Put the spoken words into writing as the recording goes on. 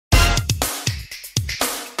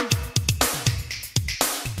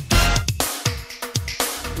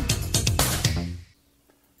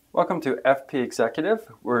Welcome to FP Executive.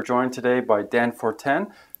 We're joined today by Dan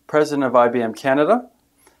Fortin, President of IBM Canada.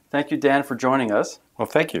 Thank you, Dan, for joining us. Well,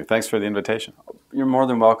 thank you. Thanks for the invitation. You're more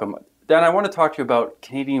than welcome. Dan, I want to talk to you about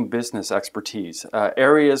Canadian business expertise,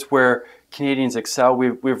 areas where Canadians excel.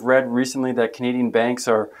 We've read recently that Canadian banks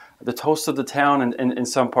are the toast of the town in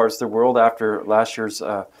some parts of the world after last year's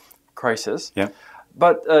crisis. Yeah.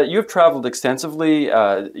 But you've traveled extensively.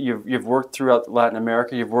 You've worked throughout Latin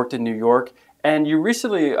America. You've worked in New York. And you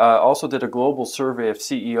recently also did a global survey of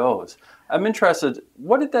CEOs. I'm interested,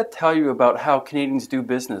 what did that tell you about how Canadians do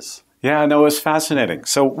business? Yeah, no, it was fascinating.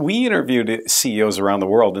 So we interviewed CEOs around the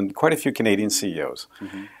world and quite a few Canadian CEOs.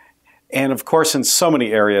 Mm-hmm. And of course, in so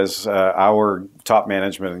many areas, our top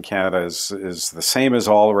management in Canada is the same as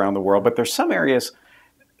all around the world, but there's some areas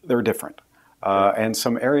that are different. And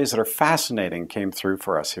some areas that are fascinating came through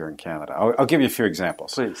for us here in Canada. I'll give you a few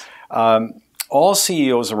examples. Please. All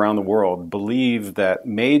CEOs around the world believe that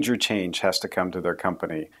major change has to come to their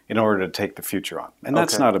company in order to take the future on. And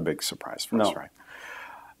that's not a big surprise for us, right?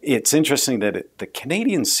 It's interesting that the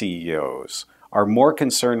Canadian CEOs are more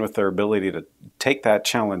concerned with their ability to take that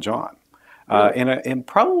challenge on. In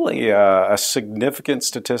probably a significant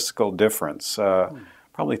statistical difference,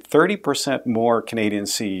 probably 30% more Canadian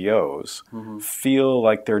CEOs feel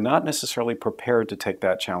like they're not necessarily prepared to take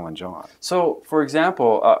that challenge on. So, for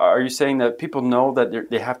example, are you saying that people know that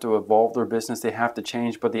they have to evolve their business, they have to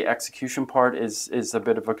change, but the execution part is a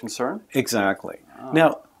bit of a concern? Exactly.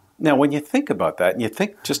 Oh. Now, when you think about that, and you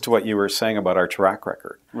think just to what you were saying about our track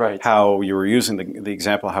record, right? How you were using the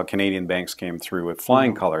example how Canadian banks came through with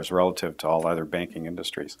flying colors relative to all other banking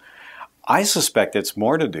industries, I suspect it's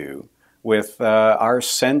more to do with our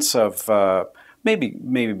sense of maybe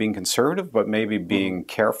being conservative, but maybe being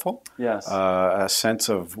careful. Yes. A sense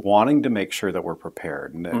of wanting to make sure that we're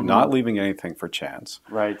prepared and not leaving anything for chance.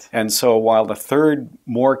 Right. And so while the third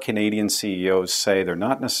more Canadian CEOs say they're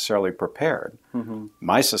not necessarily prepared,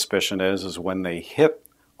 my suspicion is when they hit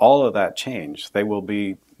all of that change, they will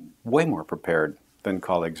be way more prepared than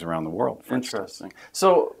colleagues around the world. Interesting.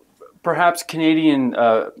 So perhaps Canadian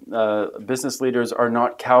business leaders are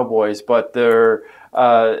not cowboys, but they're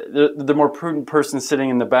the more prudent person sitting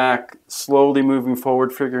in the back, slowly moving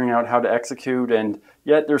forward, figuring out how to execute, and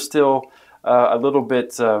yet they're still a little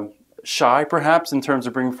bit shy, perhaps, in terms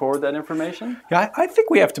of bringing forward that information? Yeah, I think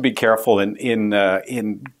we have to be careful in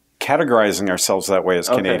categorizing ourselves that way as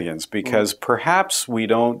Canadians, because perhaps we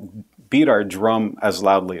don't beat our drum as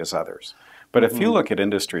loudly as others. But if you look at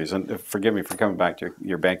industries, and forgive me for coming back to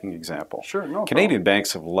your banking example, sure, no Canadian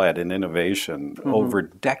banks have led in innovation over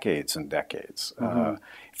decades and decades.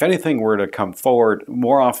 If anything were to come forward,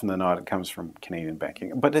 more often than not, it comes from Canadian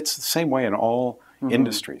banking. But it's the same way in all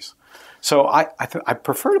industries. So I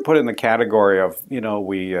prefer to put it in the category of,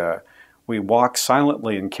 we walk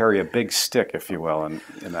silently and carry a big stick, if you will, in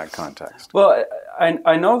that context. Well,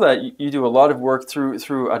 I know that you do a lot of work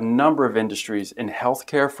through a number of industries, in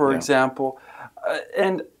healthcare, for example,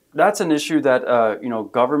 and that's an issue that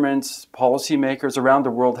governments, policymakers around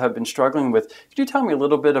the world have been struggling with. Could you tell me a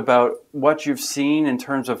little bit about what you've seen in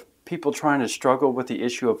terms of people trying to struggle with the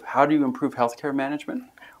issue of how do you improve healthcare management?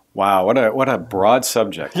 Wow, what a broad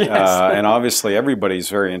subject. Yes. And obviously everybody's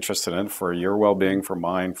very interested in it, for your well-being, for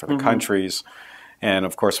mine, for the countries. And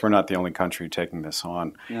of course, we're not the only country taking this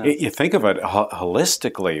on. Yeah. You think of it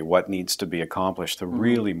holistically, what needs to be accomplished to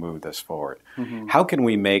really move this forward. How can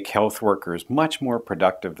we make health workers much more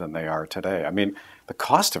productive than they are today? I mean, the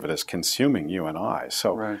cost of it is consuming you and I.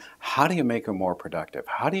 So how do you make them more productive?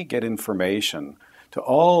 How do you get information to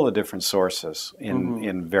all the different sources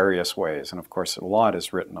in various ways? And of course, a lot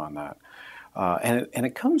is written on that. And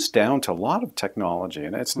it comes down to a lot of technology.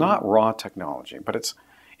 And it's not raw technology, but it's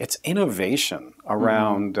innovation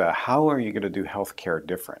around how are you going to do healthcare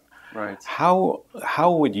different? Right. How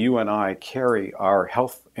would you and I carry our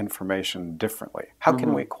health information differently? How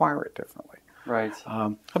can we acquire it differently? Right.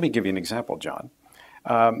 Let me give you an example, John.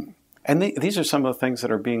 And these are some of the things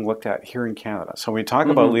that are being looked at here in Canada. So when we talk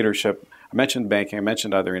about leadership, I mentioned banking, I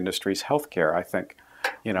mentioned other industries, healthcare, I think,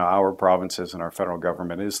 our provinces and our federal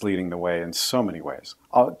government is leading the way in so many ways.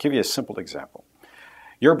 I'll give you a simple example.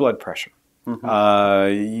 Your blood pressure,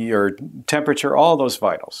 your temperature, all those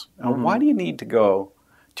vitals. Now, why do you need to go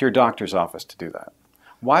to your doctor's office to do that?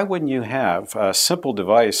 Why wouldn't you have a simple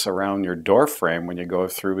device around your door frame when you go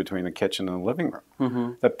through between the kitchen and the living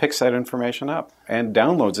room that picks that information up and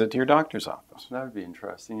downloads it to your doctor's office? That would be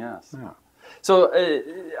interesting, yes. Yeah. So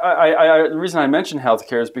the reason I mention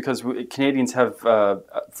healthcare is because Canadians have,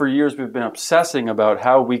 for years, we've been obsessing about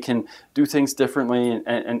how we can do things differently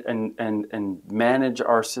and manage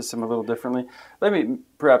our system a little differently. Let me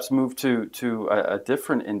perhaps move to a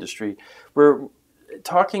different industry. We're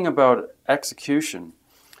talking about execution.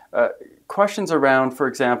 Questions around, for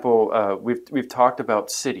example, we've talked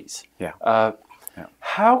about cities. Yeah.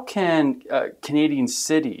 How can Canadian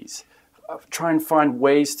cities try and find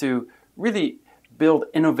ways to really build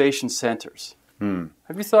innovation centers?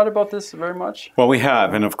 Have you thought about this very much? Well, we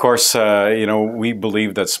have, and of course, we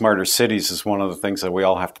believe that smarter cities is one of the things that we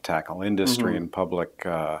all have to tackle. Industry and public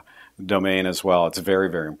domain as well. It's very,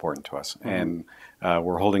 very important to us, and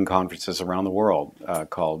we're holding conferences around the world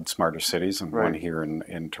called Smarter Cities, and one here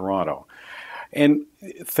in Toronto. And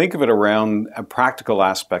think of it around practical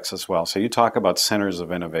aspects as well. So you talk about centers of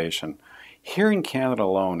innovation. Here in Canada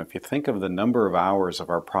alone, if you think of the number of hours of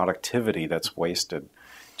our productivity that's wasted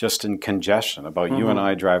just in congestion, about you and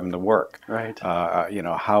I driving to work,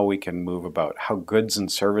 how we can move about, how goods and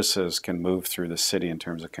services can move through the city in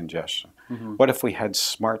terms of congestion. What if we had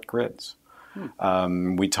smart grids?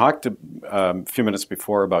 We talked a few minutes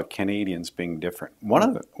before about Canadians being different. One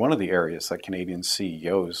of the areas that Canadian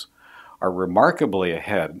CEOs are remarkably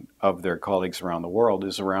ahead of their colleagues around the world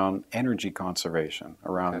is around energy conservation,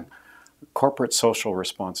 around corporate social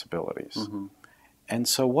responsibilities. And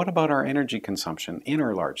so what about our energy consumption in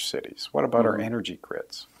our large cities? What about our energy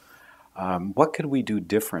grids? What could we do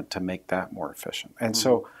different to make that more efficient? And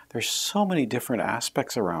so there's so many different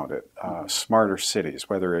aspects around it. Smarter cities,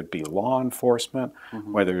 whether it be law enforcement,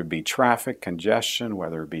 whether it be traffic congestion,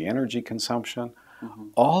 whether it be energy consumption,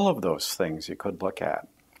 all of those things you could look at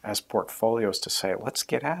as portfolios to say, let's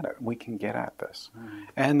get at it. We can get at this.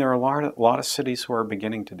 And there are a lot of cities who are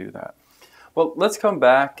beginning to do that. Well, let's come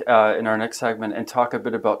back in our next segment and talk a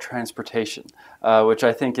bit about transportation, which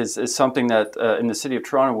I think is something that in the city of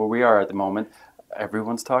Toronto, where we are at the moment,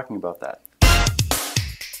 everyone's talking about that.